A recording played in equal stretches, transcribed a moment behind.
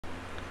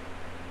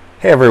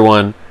Hey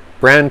everyone,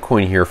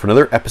 Brandcoin here for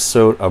another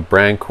episode of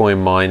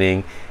Brandcoin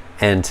Mining,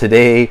 and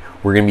today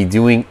we're going to be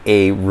doing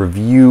a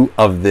review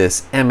of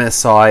this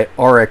MSI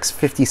RX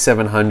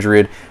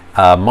 5700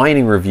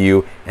 mining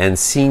review and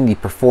seeing the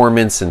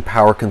performance and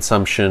power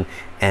consumption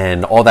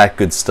and all that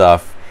good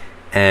stuff.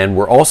 And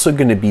we're also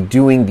going to be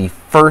doing the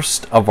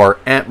first of our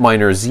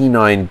Antminer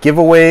Z9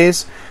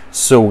 giveaways.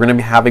 So we're going to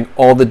be having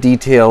all the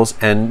details,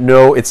 and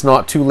no, it's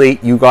not too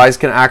late. You guys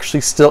can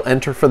actually still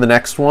enter for the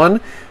next one.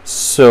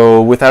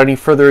 So without any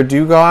further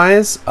ado,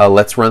 guys,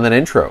 let's run that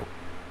intro.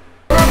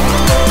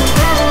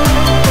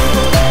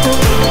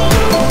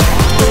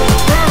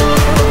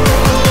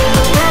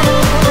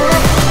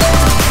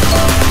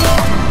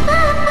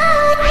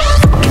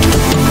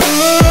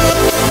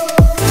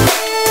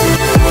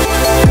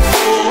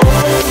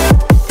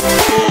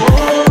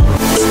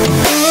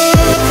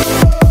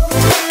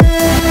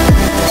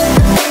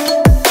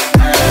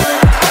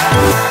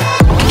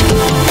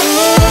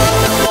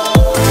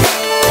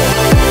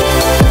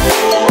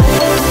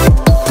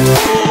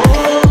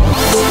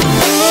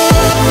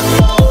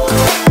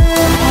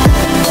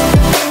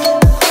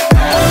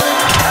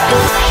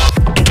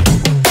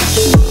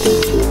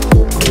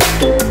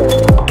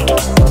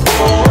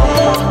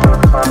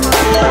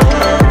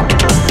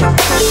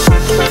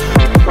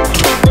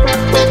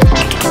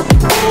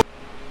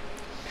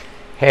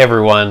 Hey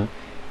everyone,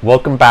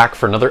 welcome back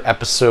for another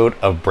episode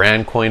of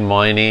Brandcoin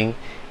Mining.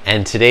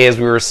 And today, as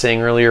we were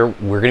saying earlier,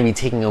 we're going to be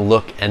taking a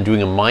look and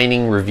doing a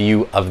mining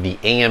review of the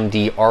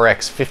AMD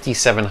RX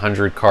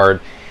 5700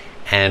 card.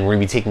 And we're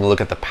going to be taking a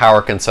look at the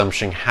power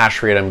consumption,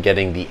 hash rate I'm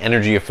getting, the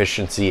energy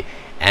efficiency,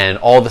 and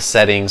all the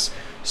settings.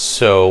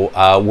 So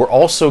we're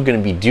also going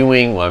to be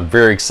doing, what I'm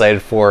very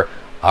excited for,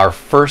 our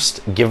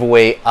first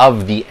giveaway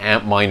of the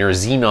Antminer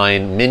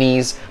Z9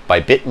 Minis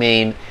by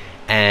Bitmain.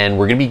 And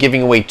we're going to be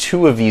giving away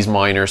 2 of these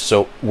miners.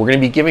 So we're going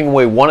to be giving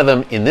away one of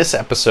them in this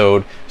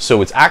episode.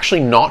 So it's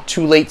actually not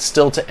too late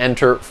still to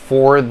enter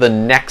for the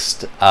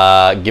next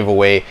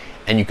giveaway.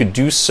 And you could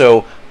do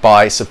so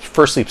by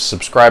firstly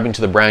subscribing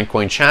to the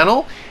Brandcoin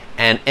channel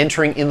and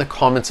entering in the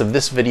comments of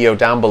this video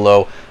down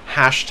below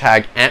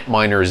hashtag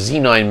Antminer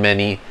Z9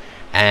 Mini.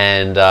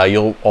 And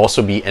you'll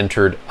also be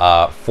entered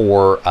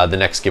for the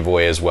next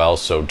giveaway as well.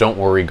 So don't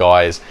worry,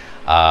 guys.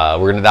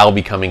 That'll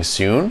be coming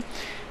soon.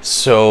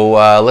 So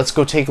let's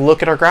go take a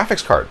look at our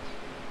graphics card.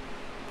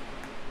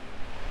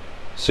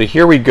 So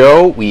here we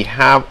go. We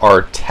have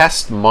our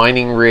test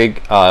mining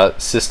rig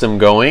system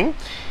going,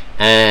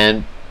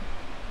 and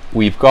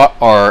we've got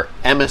our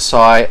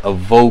MSI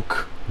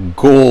Evoke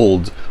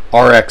Gold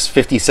RX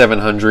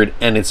 5700,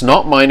 and it's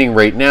not mining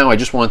right now. I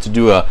just wanted to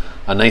do a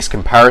nice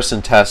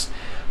comparison test,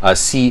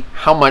 see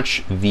how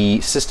much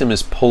the system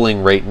is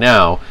pulling right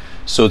now.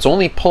 So it's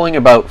only pulling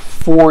about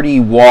 40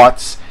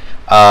 watts.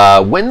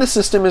 When the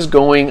system is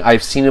going,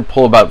 I've seen it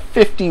pull about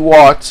 50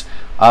 watts.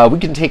 We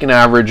can take an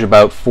average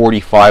about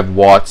 45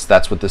 watts.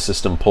 That's what the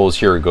system pulls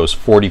here. It goes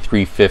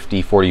 43,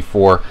 50,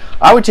 44.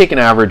 I would take an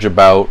average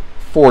about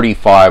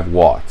 45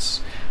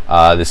 watts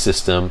the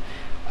system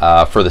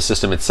for the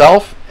system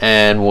itself,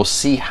 and we'll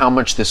see how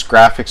much this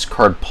graphics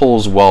card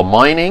pulls while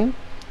mining,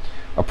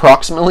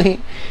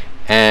 approximately.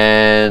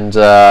 And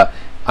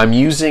I'm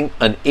using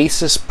an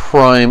Asus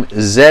Prime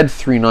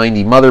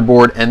Z390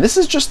 motherboard, and this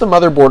is just the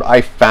motherboard I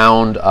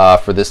found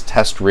for this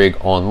test rig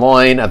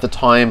online at the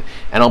time,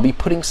 and I'll be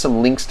putting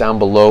some links down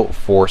below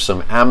for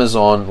some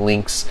Amazon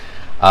links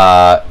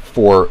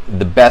for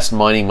the best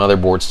mining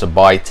motherboards to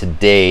buy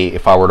today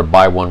if I were to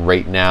buy one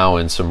right now,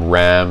 and some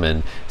RAM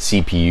and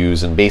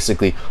CPUs and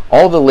basically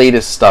all the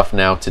latest stuff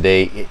now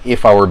today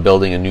if I were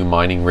building a new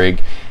mining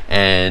rig.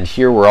 And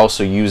here we're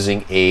also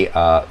using a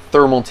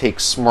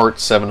Thermaltake Smart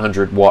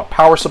 700 watt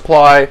power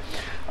supply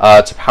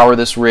to power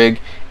this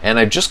rig. And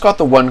I've just got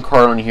the one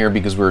card on here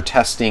because we were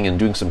testing and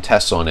doing some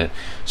tests on it.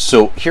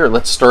 So here,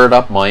 let's start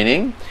up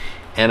mining.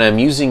 And I'm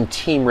using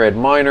Team Red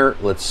Miner.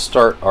 Let's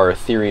start our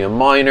Ethereum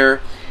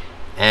miner.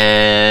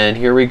 And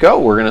here we go.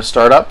 We're going to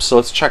start up. So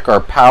let's check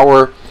our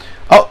power.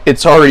 Oh,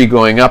 it's already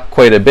going up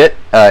quite a bit.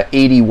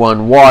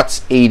 81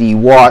 watts, 80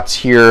 watts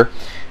here.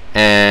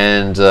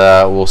 And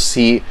we'll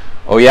see.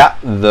 Oh yeah,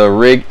 the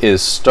rig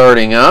is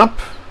starting up,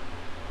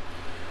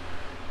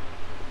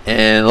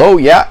 and oh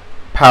yeah,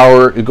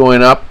 power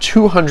going up,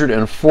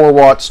 204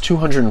 watts,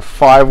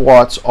 205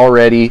 watts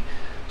already.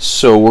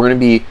 So we're going to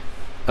be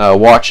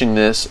watching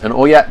this, and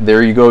oh yeah,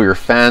 there you go, your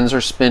fans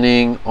are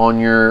spinning on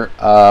your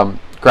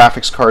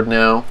graphics card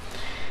now.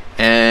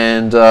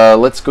 And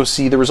let's go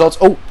see the results.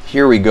 Oh,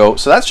 here we go.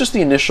 So that's just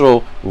the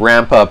initial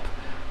ramp up,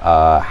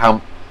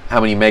 how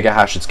many mega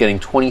hash it's getting,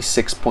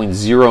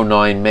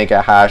 26.09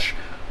 mega hash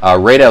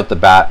right out the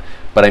bat.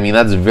 But I mean,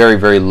 that's very,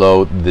 very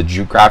low. The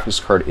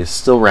graphics card is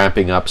still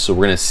ramping up, so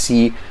we're going to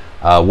see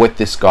what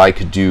this guy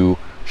could do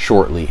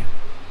shortly.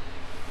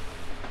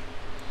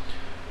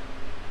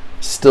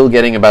 Still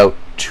getting about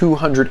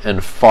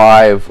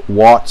 205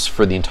 watts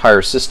for the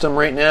entire system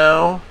right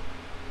now.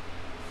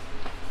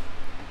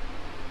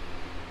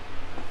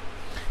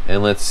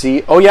 And let's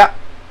see. Oh yeah,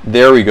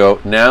 there we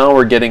go. Now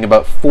we're getting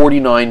about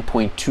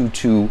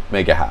 49.22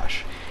 mega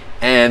hash.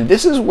 And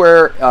this is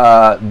where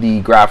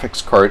the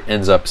graphics card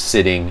ends up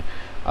sitting,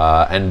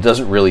 and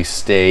doesn't really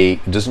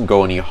doesn't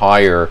go any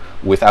higher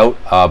without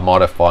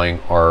modifying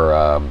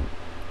our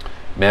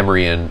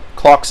memory and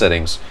clock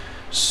settings.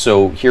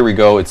 So here we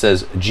go. It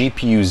says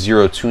GPU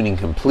 0 tuning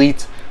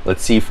complete.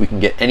 Let's see if we can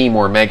get any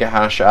more mega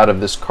hash out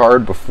of this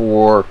card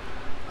before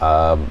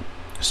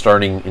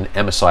starting in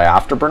MSI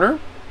Afterburner.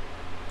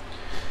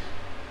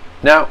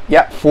 Now,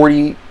 yeah,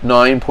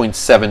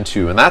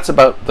 49.72, and that's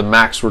about the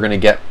max we're going to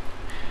get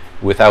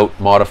without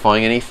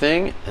modifying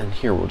anything. And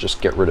here we'll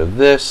just get rid of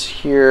this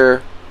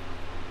here,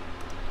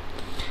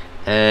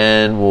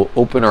 and we'll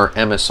open our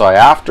MSI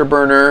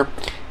Afterburner.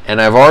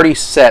 And I've already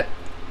set,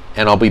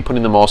 and I'll be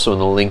putting them also in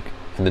the link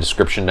in the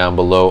description down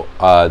below,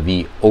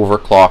 the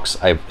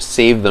overclocks. I've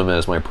saved them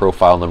as my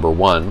profile number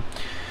 1.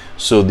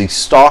 So the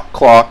stock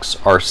clocks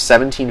are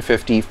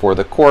 1750 for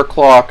the core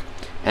clock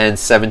and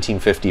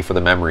 1750 for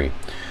the memory.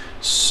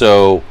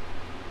 So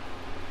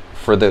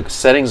for the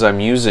settings I'm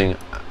using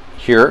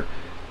here,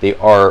 they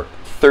are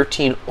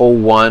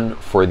 1301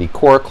 for the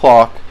core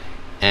clock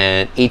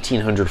and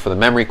 1800 for the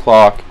memory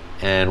clock.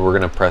 And we're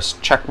going to press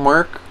check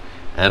mark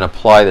and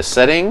apply the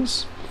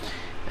settings.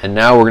 And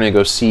now we're going to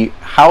go see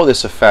how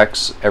this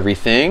affects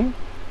everything.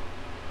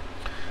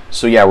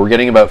 So yeah, we're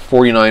getting about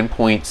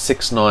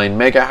 49.69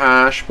 mega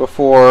hash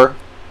before.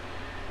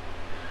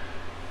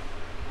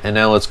 And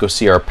now let's go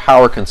see our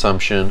power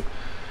consumption.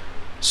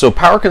 So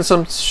power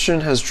consumption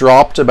has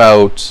dropped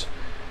about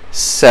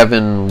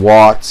 7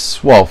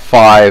 watts, well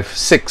 5,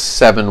 6,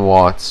 7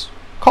 watts.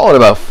 Call it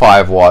about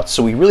 5 watts.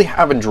 So we really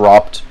haven't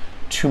dropped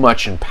too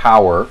much in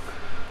power.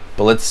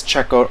 But let's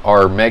check out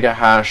our mega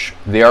hash.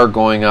 They are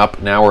going up.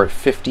 Now we're at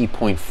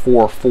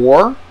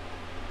 50.44.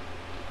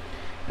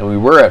 And we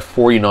were at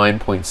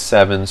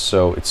 49.7,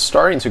 so it's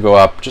starting to go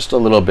up just a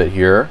little bit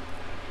here.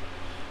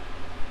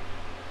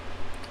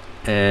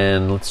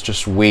 And let's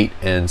just wait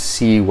and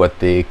see what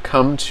they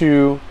come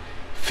to.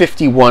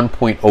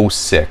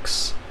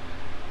 51.06.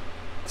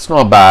 It's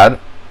not bad.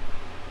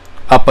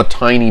 Up a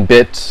tiny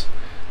bit.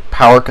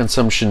 Power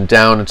consumption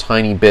down a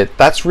tiny bit.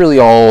 That's really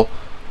all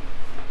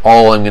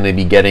I'm going to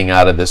be getting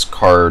out of this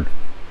card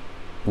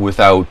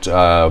without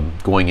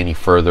going any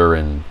further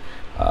and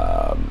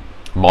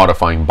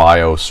modifying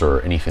BIOS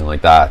or anything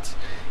like that.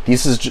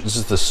 This is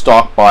just the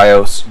stock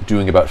BIOS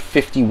doing about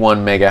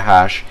 51 mega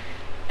hash,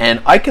 and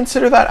I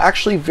consider that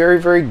actually very,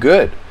 very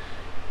good.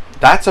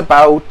 That's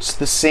about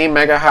the same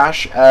mega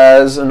hash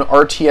as an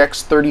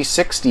RTX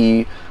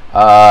 3060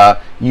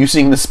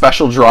 using the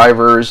special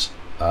drivers,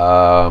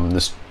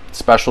 that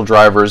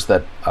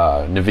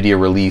NVIDIA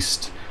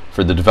released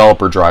for the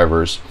developer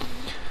drivers.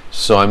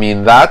 So I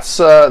mean, that's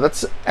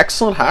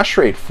excellent hash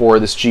rate for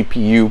this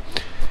GPU.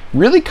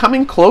 Really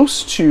coming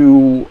close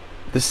to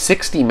the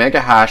 60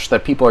 mega hash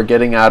that people are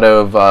getting out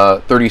of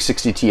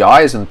 3060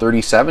 Ti's and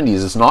 3070s.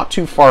 Is not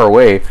too far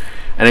away.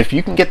 And if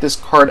you can get this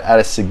card at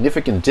a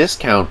significant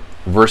discount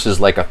versus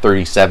like a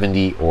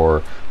 3070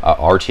 or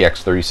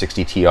RTX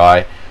 3060 Ti,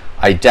 I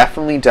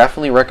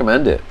definitely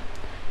recommend it.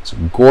 It's a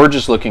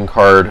gorgeous looking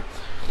card.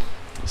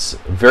 It's a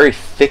very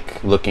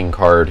thick looking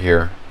card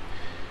here,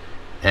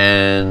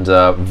 and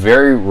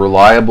very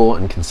reliable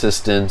and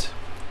consistent,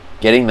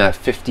 getting that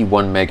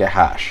 51 mega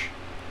hash.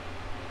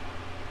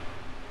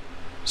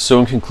 So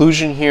in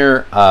conclusion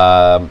here,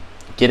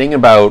 getting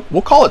about,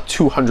 we'll call it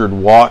 200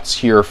 watts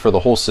here for the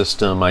whole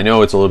system. I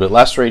know it's a little bit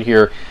less right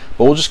here,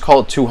 but we'll just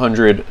call it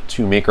 200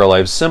 to make our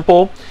lives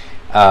simple.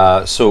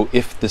 So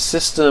if the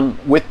system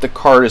with the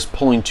card is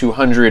pulling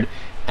 200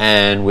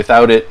 and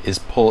without it is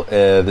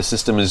the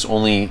system is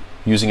only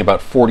using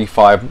about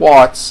 45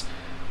 watts,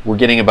 we're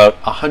getting about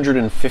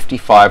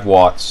 155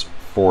 watts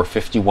for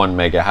 51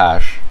 mega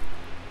hash.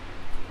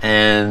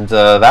 And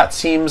that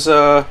seems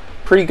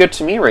pretty good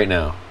to me right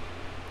now.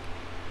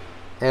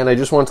 And I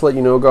just want to let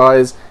you know,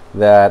 guys,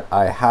 that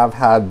I have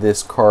had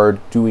this card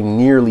doing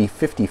nearly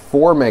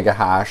 54 mega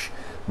hash,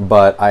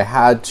 but I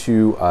had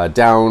to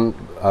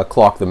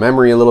clock the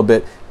memory a little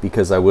bit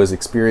because I was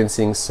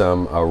experiencing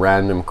some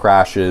random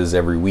crashes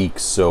every week.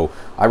 So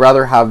I'd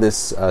rather have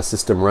this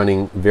system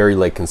running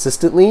very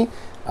consistently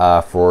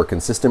for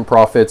consistent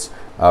profits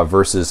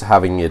versus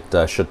having it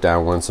shut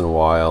down once in a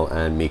while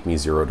and make me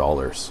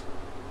 $0.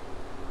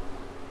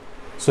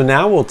 So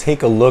now we'll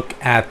take a look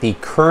at the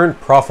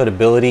current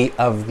profitability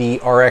of the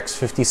RX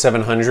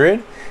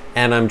 5700.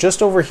 And I'm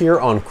just over here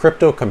on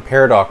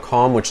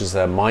cryptocompare.com, which is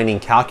a mining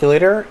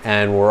calculator,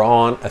 and we're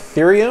on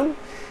Ethereum,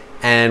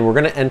 and we're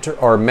going to enter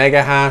our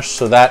mega hash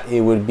so that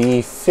it would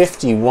be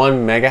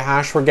 51 mega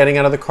hash we're getting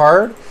out of the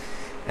card.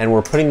 And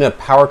we're putting the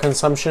power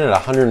consumption at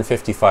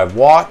 155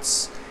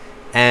 watts.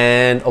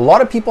 And a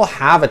lot of people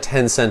have a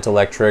 10-cent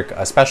electric,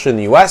 especially in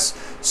the US,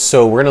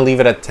 so we're going to leave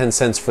it at 10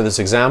 cents for this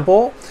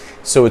example.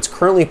 So it's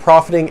currently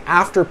profiting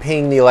after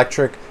paying the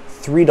electric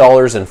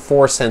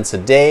 $3.04 a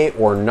day,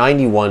 or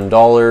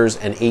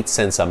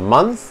 $91.08 a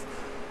month,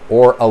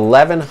 or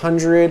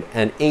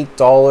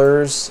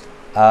 $1,108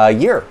 a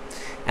year.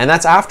 And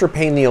that's after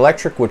paying the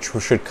electric, which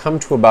should come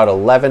to about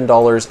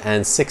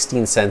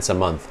 $11.16 a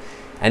month.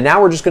 And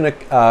now we're just going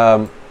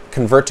to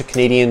convert to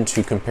Canadian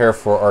to compare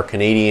for our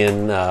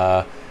Canadian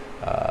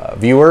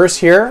viewers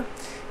here.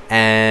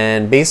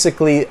 And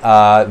basically,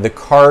 the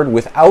card,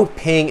 without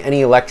paying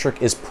any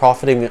electric, is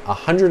profiting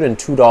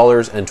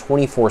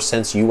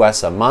 $102.24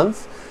 US a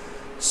month.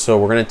 So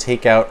we're going to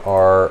take out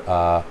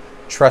our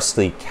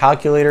trusty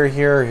calculator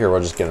here. Here,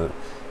 we're just going to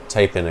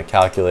type in a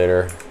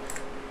calculator.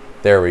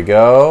 There we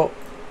go.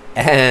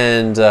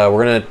 And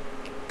we're going to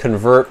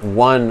convert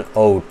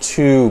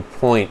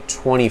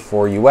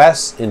 102.24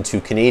 US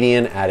into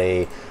Canadian at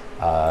a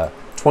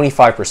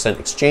 25%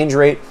 exchange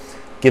rate.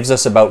 Gives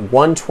us about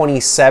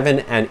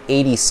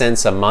 127.80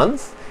 cents a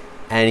month.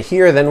 And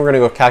here then we're going to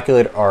go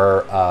calculate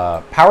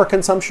our power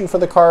consumption for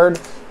the card.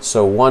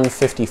 So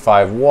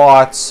 155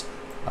 watts,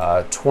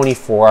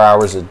 24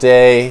 hours a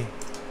day.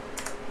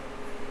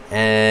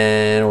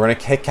 And we're going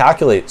to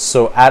calculate.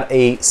 So at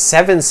a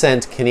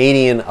 7-cent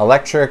Canadian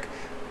electric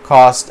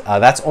cost,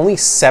 that's only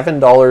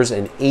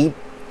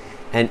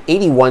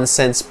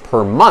 $7.81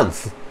 per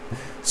month.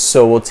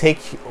 So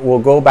we'll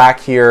go back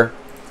here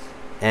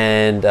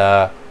and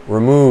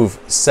remove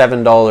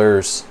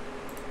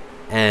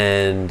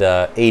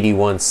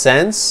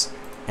 $7.81,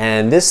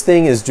 and this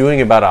thing is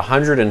doing about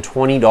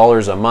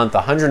 $120 a month,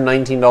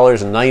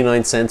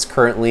 $119.99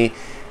 currently,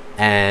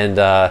 and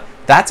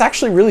that's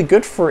actually really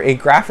good for a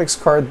graphics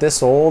card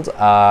this old.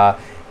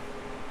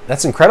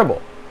 That's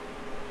incredible.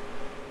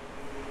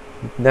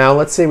 Now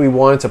let's say we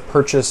wanted to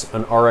purchase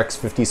an RX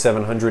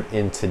 5700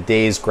 in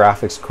today's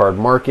graphics card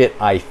market.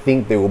 I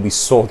think they will be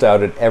sold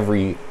out at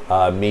every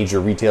major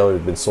retailer.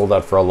 They've been sold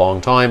out for a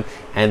long time,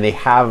 and they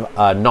have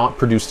not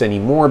produced any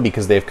more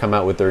because they've come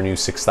out with their new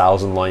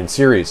 6000 line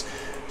series.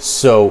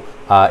 So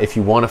if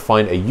you want to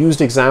find a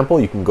used example,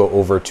 you can go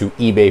over to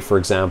eBay, for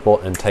example,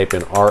 and type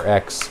in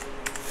RX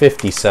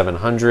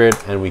 5700,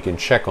 and we can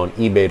check on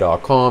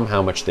ebay.com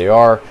how much they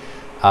are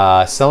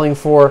selling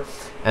for.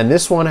 And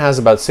this one has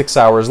about 6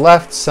 hours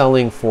left,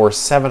 selling for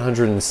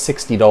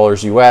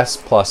 $760 US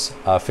plus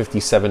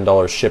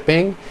 $57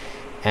 shipping.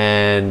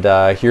 And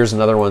here's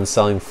another one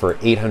selling for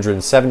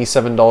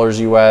 $877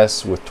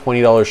 US with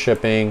 $20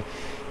 shipping.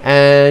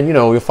 And you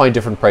know, you'll find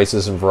different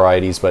prices and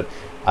varieties, but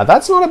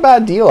that's not a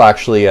bad deal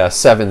actually.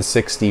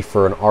 $760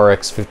 for an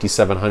RX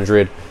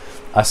 5700,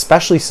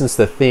 especially since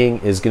the thing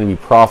is going to be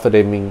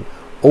profiting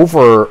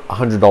over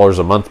 $100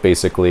 a month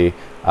basically.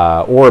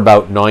 Or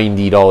about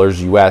 $90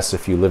 US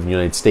if you live in the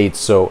United States.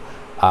 So,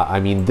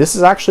 I mean, this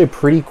is actually a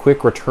pretty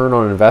quick return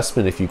on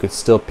investment if you could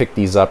still pick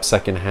these up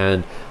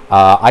secondhand.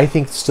 I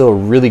think it's still a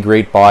really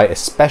great buy,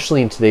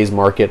 especially in today's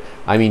market.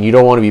 I mean, you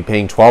don't want to be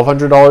paying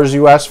 $1,200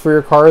 US for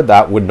your card.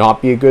 That would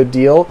not be a good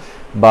deal.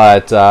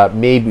 But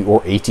maybe,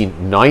 or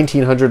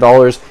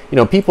 $1,900. You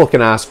know, people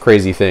can ask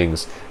crazy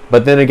things.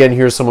 But then again,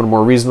 here's someone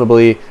more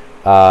reasonably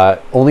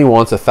only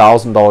wants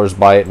 $1,000,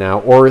 buy it now,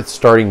 or its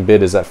starting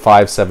bid is at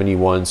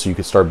 $571, so you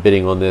could start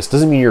bidding on this.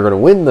 Doesn't mean you're going to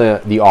win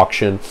the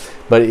auction,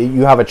 but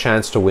you have a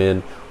chance to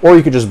win, or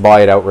you could just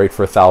buy it outright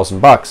for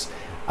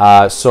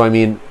 $1,000. So I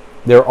mean,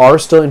 there are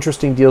still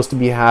interesting deals to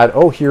be had.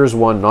 Oh, here's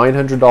one,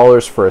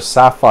 $900 for a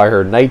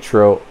Sapphire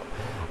Nitro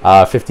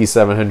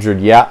 5700.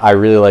 Yeah, I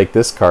really like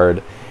this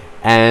card.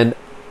 And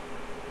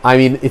I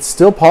mean, it's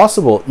still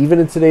possible, even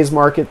in today's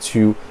market,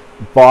 to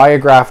buy a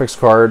graphics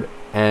card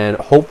and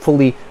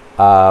hopefully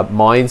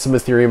mine some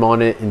Ethereum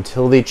on it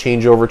until they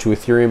change over to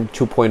Ethereum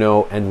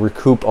 2.0 and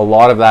recoup a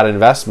lot of that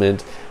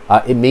investment.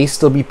 It may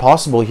still be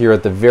possible here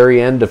at the very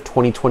end of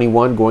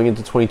 2021 going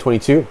into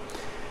 2022.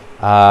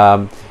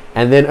 And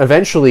then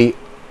eventually,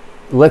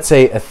 let's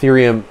say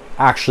Ethereum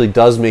actually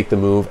does make the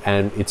move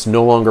and it's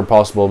no longer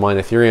possible to mine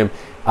Ethereum.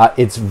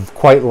 It's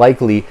quite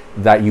likely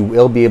that you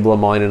will be able to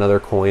mine another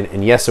coin.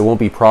 And yes, it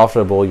won't be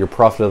profitable. Your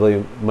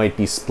profitability might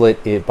be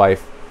split by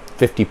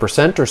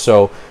 50% or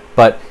so,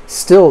 but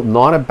still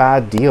not a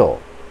bad deal.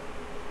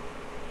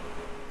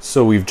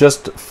 So we've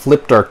just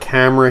flipped our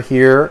camera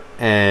here,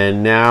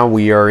 and now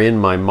we are in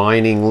my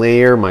mining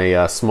layer,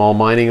 my small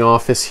mining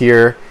office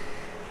here.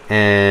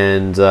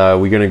 And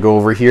we're going to go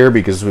over here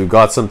because we've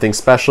got something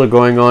special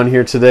going on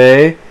here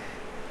today.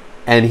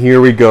 And here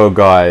we go,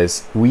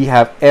 guys. We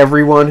have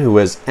everyone who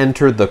has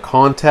entered the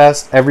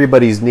contest.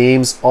 Everybody's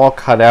names all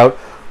cut out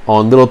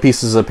on little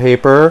pieces of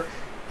paper.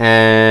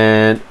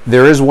 And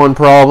there is one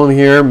problem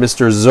here,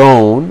 Mr.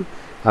 Zone.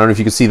 I don't know if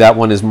you can see that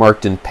one is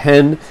marked in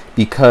pen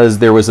because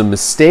there was a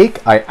mistake.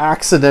 I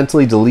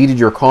accidentally deleted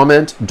your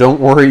comment. Don't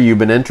worry, you've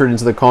been entered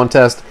into the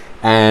contest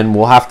and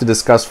we'll have to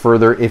discuss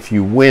further if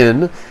you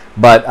win.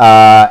 But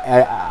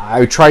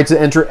I tried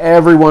to enter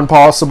everyone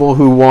possible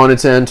who wanted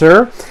to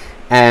enter.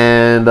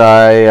 And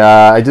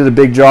I did a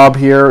big job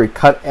here. I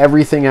cut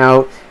everything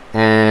out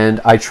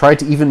and I tried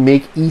to even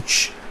make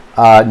each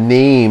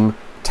name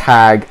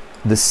tag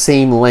the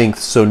same length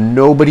so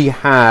nobody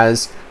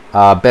has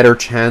a better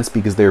chance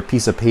because their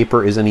piece of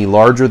paper is any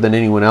larger than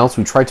anyone else.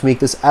 We tried to make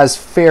this as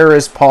fair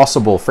as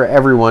possible for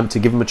everyone to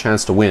give them a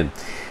chance to win.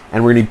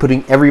 And we're going to be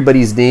putting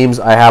everybody's names.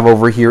 I have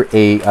over here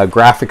a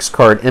graphics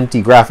card,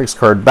 empty graphics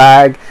card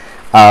bag.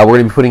 We're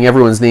going to be putting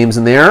everyone's names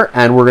in there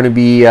and we're going to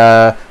be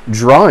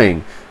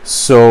drawing.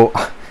 So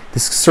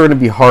This is starting to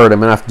be hard. I'm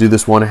going to have to do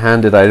this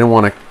one-handed. I didn't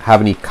want to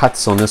have any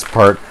cuts on this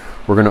part.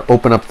 We're going to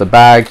open up the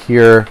bag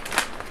here.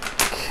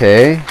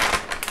 Okay.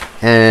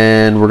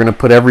 And we're going to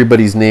put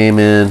everybody's name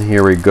in.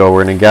 Here we go.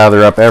 We're going to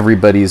gather up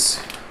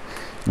everybody's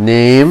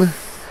name.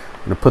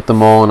 I'm going to put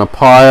them all in a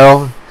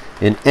pile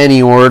in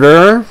any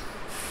order.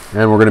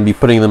 And we're going to be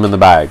putting them in the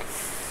bag.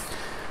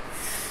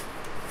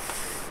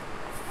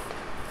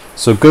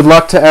 So good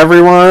luck to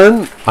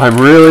everyone. I'm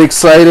really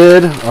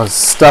excited. I was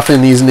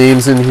stuffing these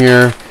names in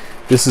here.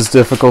 This is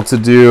difficult to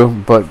do,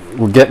 but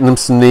we're getting them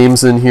some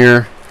names in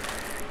here.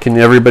 Can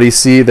everybody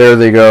see? There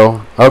they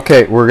go.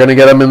 Okay, we're going to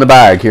get them in the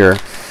bag here.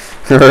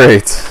 All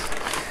right.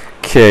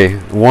 Okay,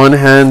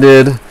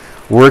 one-handed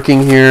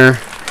working here.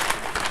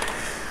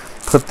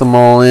 Put them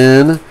all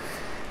in.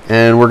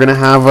 And we're going to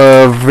have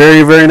a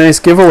very, very nice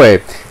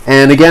giveaway.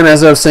 And again,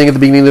 as I was saying at the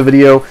beginning of the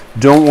video,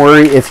 don't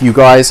worry if you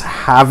guys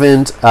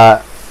haven't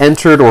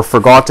entered or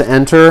forgot to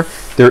enter.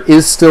 There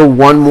is still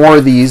one more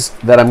of these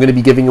that I'm going to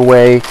be giving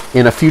away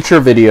in a future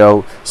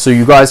video. So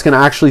you guys can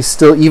actually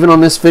still, even on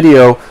this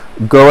video,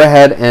 go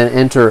ahead and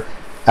enter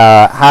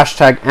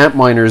hashtag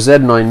Antminer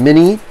Z9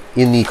 Mini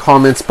in the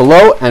comments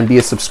below and be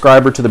a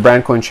subscriber to the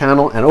Brandcoin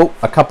channel. And oh,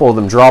 a couple of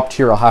them dropped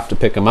here. I'll have to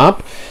pick them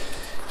up.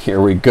 Here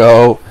we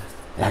go.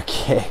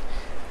 Okay.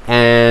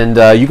 And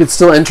you can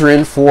still enter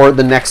in for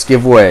the next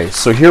giveaway.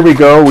 So here we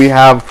go. We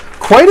have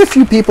quite a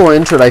few people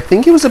entered. I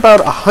think it was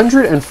about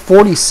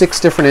 146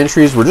 different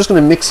entries. We're just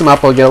going to mix them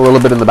up. I'll get a little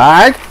bit in the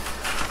bag.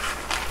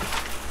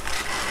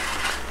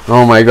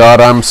 Oh my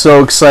God, I'm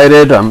so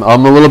excited. I'm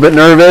a little bit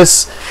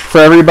nervous for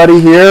everybody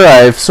here.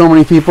 I have so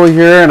many people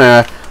here, and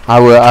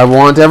I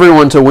want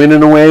everyone to win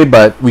in a way,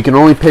 but we can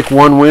only pick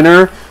one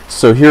winner.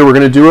 So here we're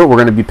going to do it. We're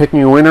going to be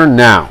picking a winner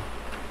now.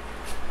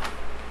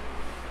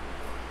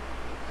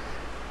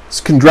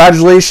 So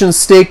congratulations,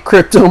 Stake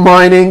Crypto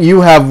Mining.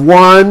 You have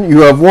won. You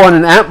have won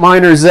an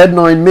Antminer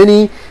Z9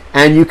 Mini,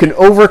 and you can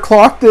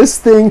overclock this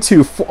thing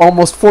to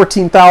almost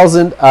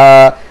 14,000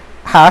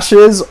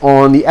 hashes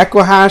on the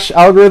Echo Hash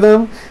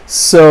algorithm.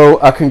 So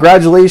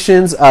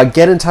congratulations.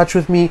 Get in touch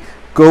with me.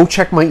 Go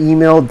check my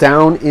email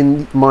down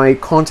in my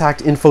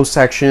contact info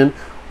section,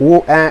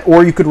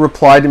 or you could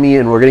reply to me,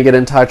 and we're going to get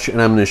in touch,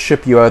 and I'm going to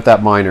ship you out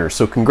that miner.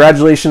 So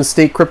congratulations,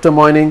 Stake Crypto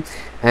Mining.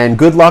 And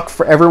good luck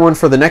for everyone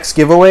for the next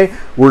giveaway.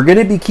 We're going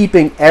to be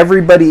keeping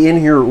everybody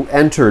in here who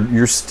entered.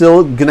 You're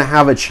still going to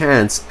have a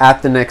chance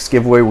at the next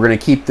giveaway. We're going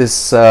to keep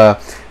this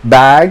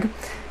bag,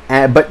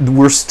 but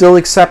we're still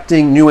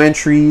accepting new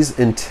entries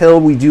until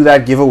we do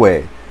that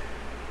giveaway.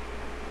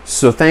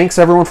 So thanks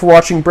everyone for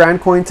watching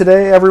Brandcoin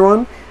today,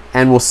 everyone.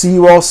 And we'll see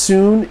you all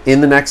soon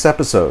in the next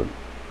episode.